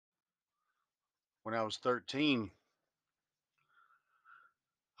When I was 13,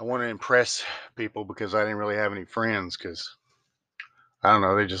 I wanted to impress people because I didn't really have any friends because I don't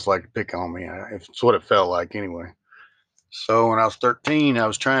know, they just like to pick on me. It's what it felt like anyway. So when I was 13, I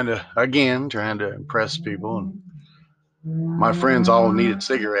was trying to impress people. And my friends all needed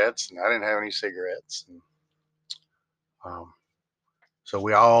cigarettes, and I didn't have any cigarettes. And, um, so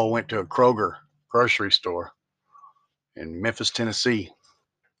we all went to a Kroger grocery store in Memphis, Tennessee.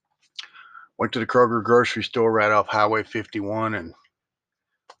 Went to the Kroger grocery store right off Highway 51, and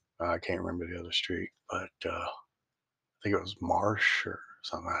I can't remember the other street, but I think it was Marsh or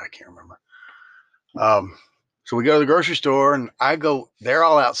something. I can't remember. Um, so we go to the grocery store, and I go. They're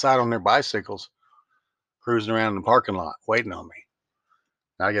all outside on their bicycles, cruising around in the parking lot, waiting on me.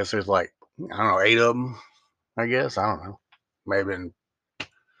 I guess there's like I don't know, 8 of them. I guess I don't know, maybe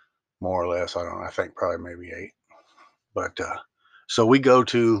more or less. I don't know. I think probably maybe 8. But so we go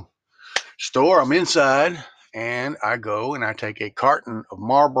to store. I'm inside, and I go and I take a carton of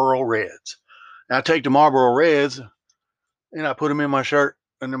Marlboro Reds. And I take the Marlboro Reds and I put them in my shirt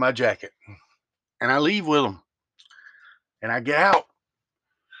under my jacket, and I leave with them. And I get out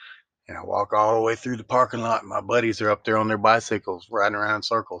and I walk all the way through the parking lot. And my buddies are up there on their bicycles, riding around in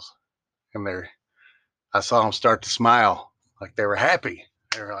circles, and I saw them start to smile like they were happy.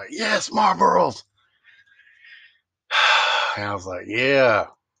 They were like, "Yes, Marlboros." And I was like, "Yeah,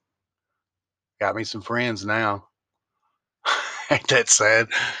 got me some friends now." Ain't that sad?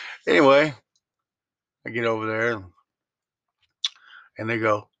 Anyway, I get over there and they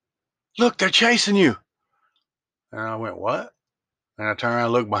go, "Look, they're chasing you." And I went, "What?" And I turned around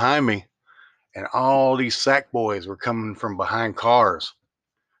and looked behind me, and all these sack boys were coming from behind cars,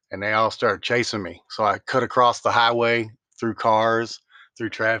 and they all started chasing me. So I cut across the highway through cars, through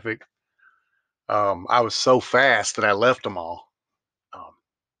traffic. I was so fast that I left them all. Um,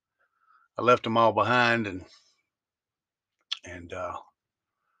 I left them all behind, and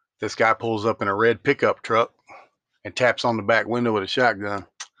this guy pulls up in a red pickup truck and taps on the back window with a shotgun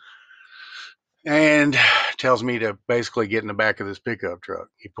and tells me to basically get in the back of this pickup truck.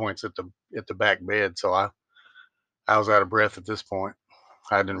 He points at the back bed. So I was out of breath at this point.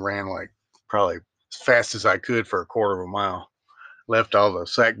 I done ran like probably as fast as I could for a quarter of a mile. Left all the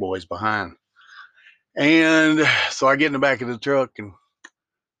sack boys behind. And so I get in the back of the truck and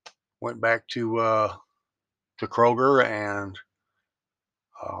went back to Kroger and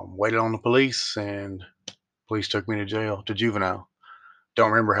waited on the police, and police took me to jail, to juvenile.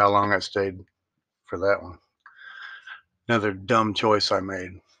 Don't remember how long I stayed for that one. Another dumb choice I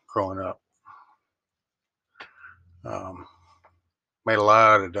made growing up. Um, Made a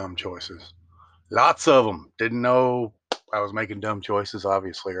lot of dumb choices. Lots of them. Didn't know I was making dumb choices,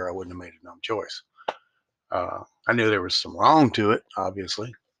 obviously, or I wouldn't have made a dumb choice. I knew there was some wrong to it,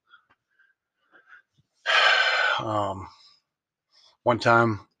 obviously. Um, One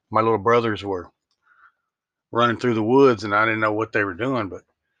time, my little brothers were running through the woods, and I didn't know what they were doing, but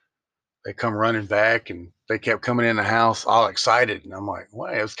they come running back, and they kept coming in the house all excited. And I'm like,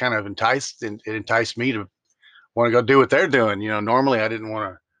 well, it was kind of enticed, and it enticed me to want to go do what they're doing. Normally I didn't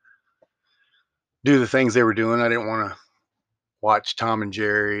want to do the things they were doing. I didn't want to watch Tom and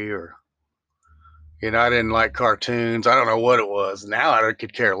Jerry, or I didn't like cartoons. I don't know what it was. Now I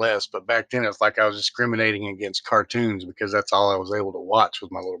could care less, but back then it's like I was discriminating against cartoons because that's all I was able to watch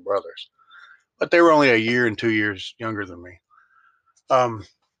with my little brothers. But they were only a year and 2 years younger than me. Um,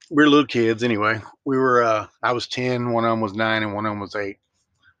 we were little kids anyway. I was 10, one of them was 9, and one of them was 8.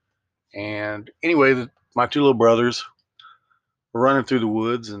 And anyway, my two little brothers were running through the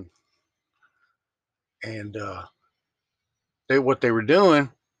woods, and what they were doing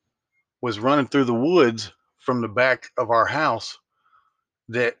was running through the woods from the back of our house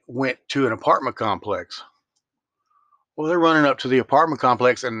that went to an apartment complex. Well, they're running up to the apartment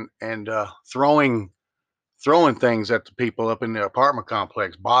complex and throwing things at the people up in the apartment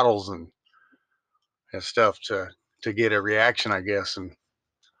complex, bottles and stuff to get a reaction, I guess. And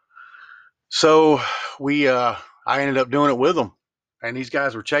so I ended up doing it with them, and these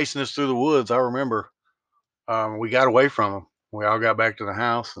guys were chasing us through the woods. I remember we got away from them. We all got back to the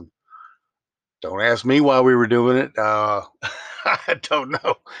house, and don't ask me why we were doing it. I don't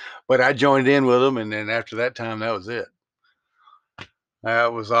know, but I joined in with them, and then after that time, that was it.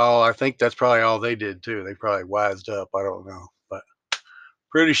 That was all. I think that's probably all they did too. They probably wised up. I don't know, but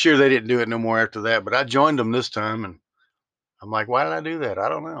pretty sure they didn't do it no more after that. But I joined them this time, and I'm like, why did I do that? I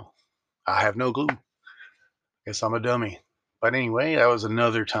don't know. I have no clue. Guess I'm a dummy. But anyway, that was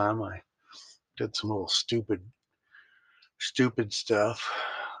another time I did some little stupid stuff.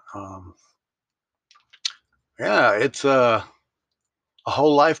 Um, yeah, it's a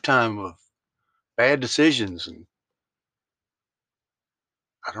whole lifetime of bad decisions, and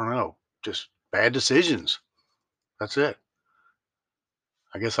I don't know, just bad decisions. That's it.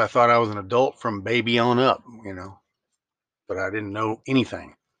 I guess I thought I was an adult from baby on up, but I didn't know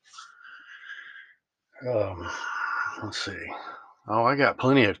anything. Um, let's see. Oh, I got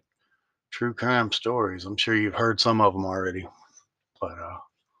plenty of true crime stories. I'm sure you've heard some of them already, but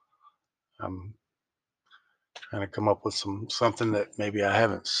I'm trying to come up with something that maybe I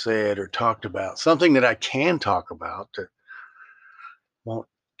haven't said or talked about. Something that I can talk about that won't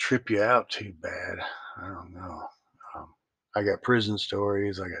trip you out too bad. I don't know. Um, I got prison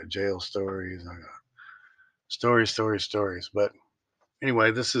stories. I got jail stories. I got stories. But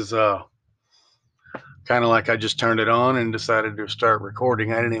anyway, this is kind of like I just turned it on and decided to start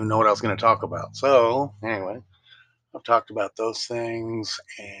recording. I didn't even know what I was going to talk about. So anyway, I've talked about those things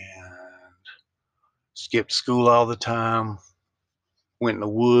and skipped school all the time. Went in the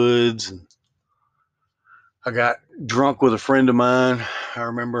woods and I got drunk with a friend of mine. I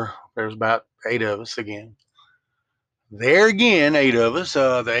remember there was about 8 of us again. There again, 8 of us.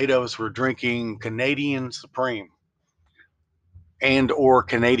 The 8 of us were drinking Canadian Supreme and or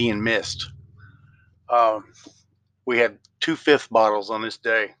Canadian Mist. Um, we had 2/5 bottles on this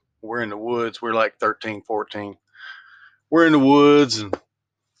day. We're in the woods. We're like 13, 14. We're in the woods and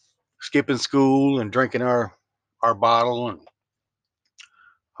skipping school and drinking our bottle. And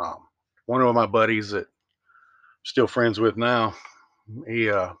um, one of my buddies that I'm still friends with now, he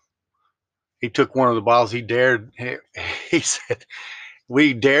uh, he took one of the bottles. He dared. He said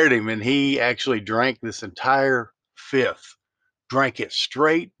we dared him, and he actually drank this entire fifth. Drank it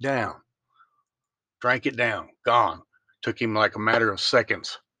straight down. Drank it down. Gone. Took him like a matter of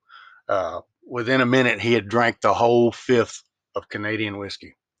seconds. Within a minute, he had drank the whole fifth of Canadian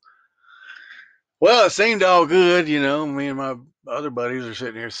whiskey. Well, it seemed all good, Me and my other buddies are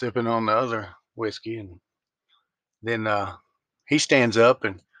sitting here sipping on the other whiskey, and then he stands up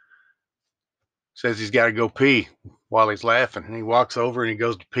and says he's got to go pee while he's laughing. And he walks over and he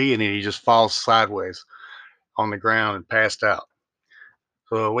goes to pee, and he just falls sideways on the ground and passed out.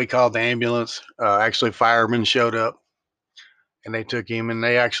 So we called the ambulance. Actually, firemen showed up and they took him, and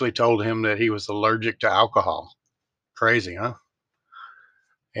they actually told him that he was allergic to alcohol. Crazy, huh?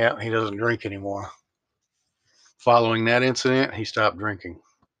 Yeah, he doesn't drink anymore. Following that incident, he stopped drinking.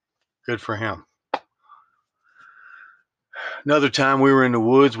 Good for him. Another time we were in the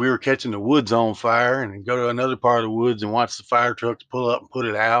woods, we were catching the woods on fire and go to another part of the woods and watch the fire trucks pull up and put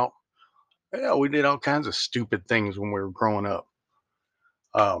it out. Yeah, we did all kinds of stupid things when we were growing up.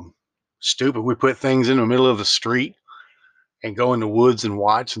 Um, Stupid. We put things in the middle of the street and go in the woods and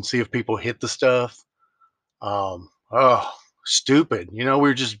watch and see if people hit the stuff. Oh, stupid.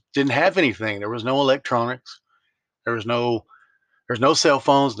 We just didn't have anything. There was no electronics. There was no there's no cell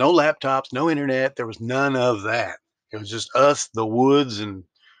phones, no laptops, no internet. There was none of that. It was just us, the woods, and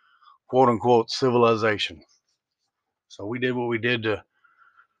quote unquote civilization. So we did what we did to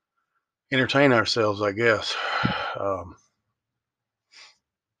entertain ourselves, I guess. Um,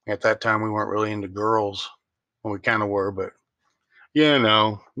 at that time, we weren't really into girls. Well, we kind of were, but you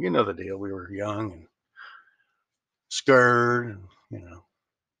know the deal. We were young and scared, and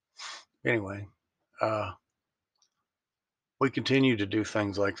Anyway, uh, we continued to do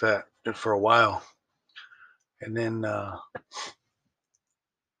things like that for a while, and then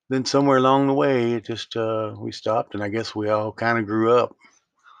somewhere along the way, it just we stopped, and I guess we all kind of grew up.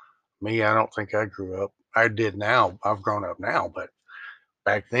 Me, I don't think I grew up. I did now. I've grown up now, but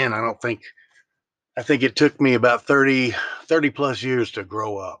back then, I don't think. I think it took me about 30 plus years to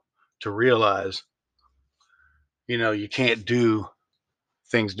grow up to realize, you can't do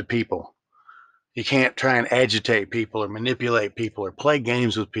things to people. You can't try and agitate people or manipulate people or play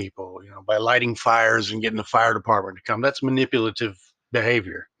games with people, by lighting fires and getting the fire department to come. That's manipulative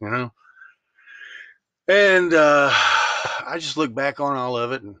behavior. And I just look back on all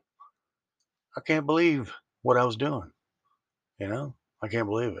of it and I can't believe what I was doing, you know? I can't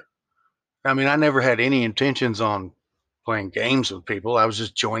believe it. I mean, I never had any intentions on playing games with people. I was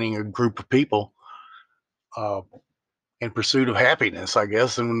just joining a group of people uh, in pursuit of happiness, I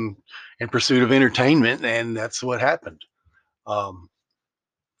guess, and in pursuit of entertainment. And that's what happened. Um,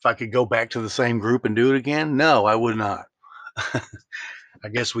 if I could go back to the same group and do it again, no, I would not. I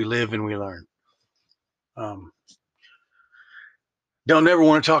guess we live and we learn. Um, don't ever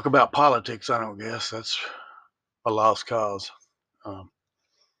want to talk about politics, I don't guess. That's a lost cause. Um,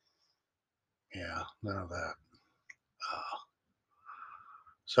 yeah, none of that. Uh,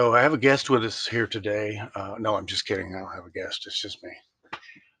 so I have a guest with us here today. No, I'm just kidding. I don't have a guest. It's just me.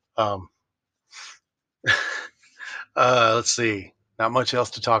 Um, let's see. Not much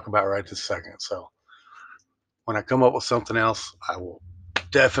else to talk about right this second. So when I come up with something else, I will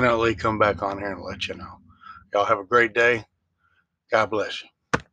definitely come back on here and let you know. Y'all have a great day. God bless you.